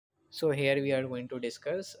So here we are going to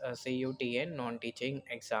discuss CUTN non-teaching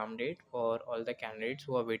exam date for all the candidates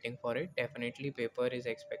who are waiting for it. Definitely paper is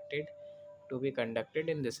expected to be conducted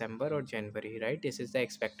in December or January, right? This is the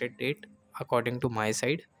expected date according to my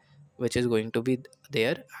side, which is going to be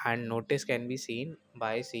there, and notice can be seen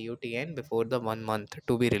by CUTN before the 1 month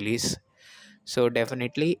to be released. So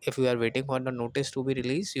definitely if you are waiting for the notice to be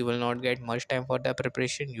released, you will not get much time for the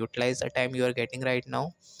preparation. Utilize the time you are getting right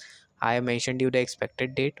now. I mentioned you the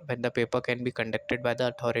expected date when the paper can be conducted by the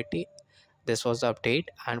authority. This was the update,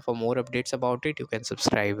 and for more updates about it, you can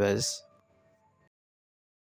subscribe us.